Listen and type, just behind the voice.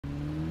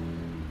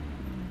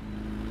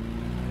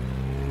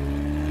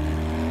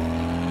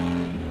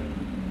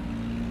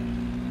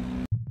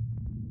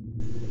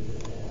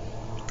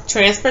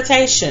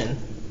Transportation.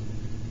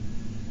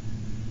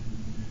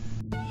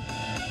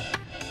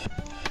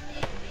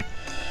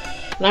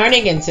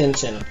 Learning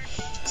intention.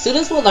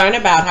 Students will learn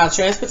about how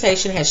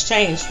transportation has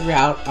changed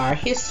throughout our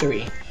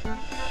history.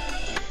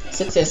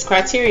 Success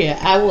criteria.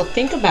 I will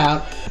think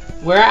about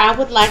where I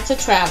would like to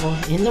travel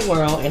in the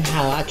world and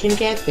how I can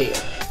get there.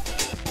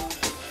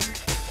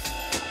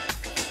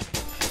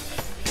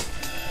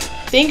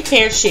 Think,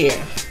 pair,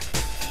 share.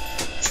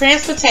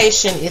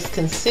 Transportation is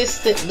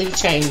consistently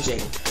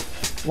changing.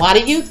 Why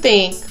do you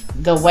think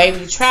the way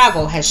we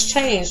travel has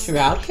changed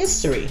throughout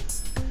history?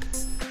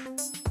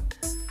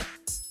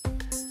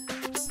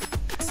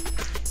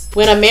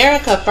 When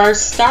America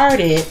first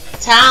started,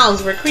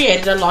 towns were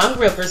created along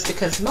rivers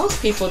because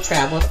most people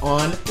traveled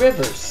on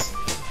rivers.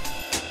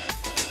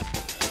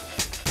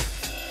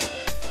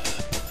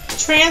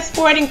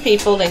 Transporting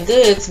people and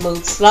goods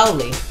moved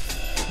slowly.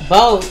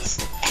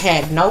 Boats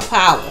had no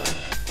power,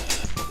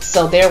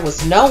 so there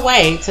was no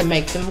way to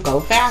make them go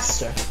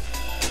faster.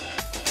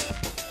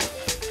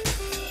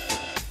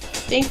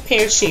 Think,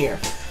 pair, share.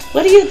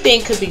 What do you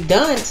think could be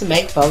done to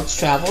make boats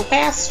travel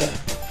faster?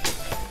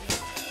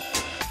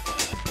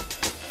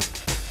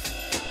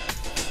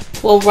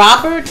 Well,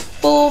 Robert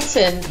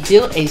Fulton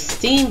built a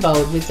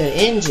steamboat with an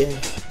engine.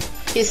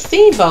 His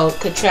steamboat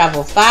could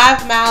travel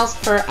 5 miles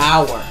per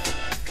hour.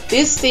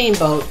 This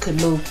steamboat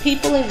could move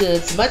people and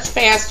goods much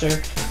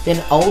faster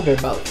than older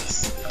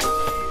boats.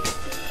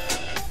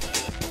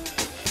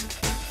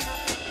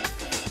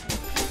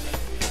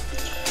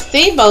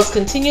 Steamboats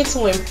continued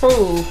to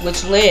improve,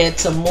 which led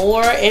to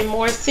more and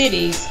more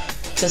cities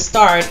to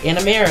start in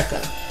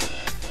America.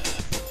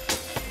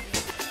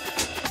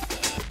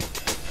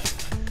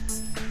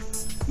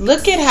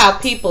 Look at how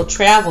people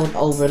traveled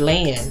over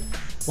land.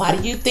 Why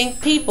do you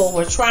think people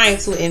were trying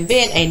to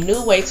invent a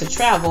new way to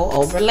travel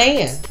over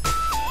land?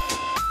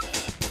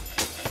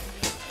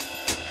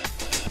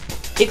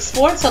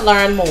 Explore to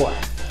learn more.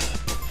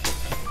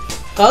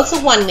 Go to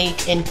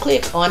OneLink and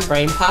click on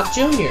BrainPop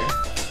Jr.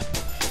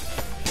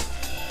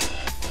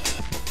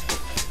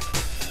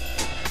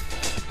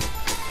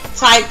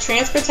 Type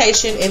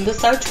transportation in the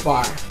search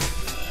bar.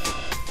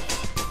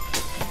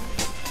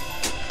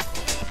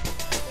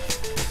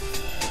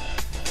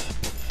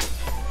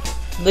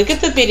 Look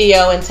at the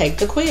video and take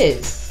the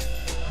quiz.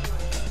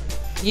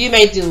 You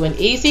may do an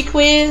easy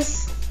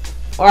quiz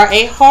or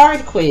a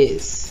hard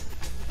quiz.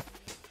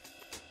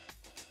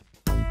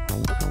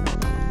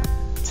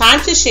 Time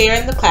to share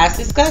in the class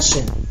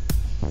discussion.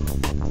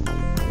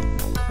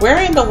 Where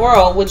in the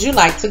world would you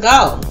like to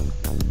go?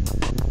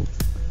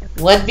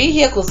 What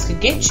vehicles could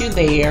get you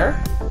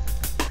there?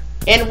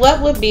 And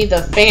what would be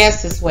the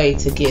fastest way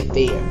to get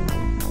there?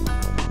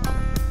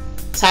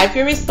 Type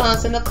your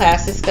response in the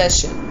class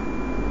discussion.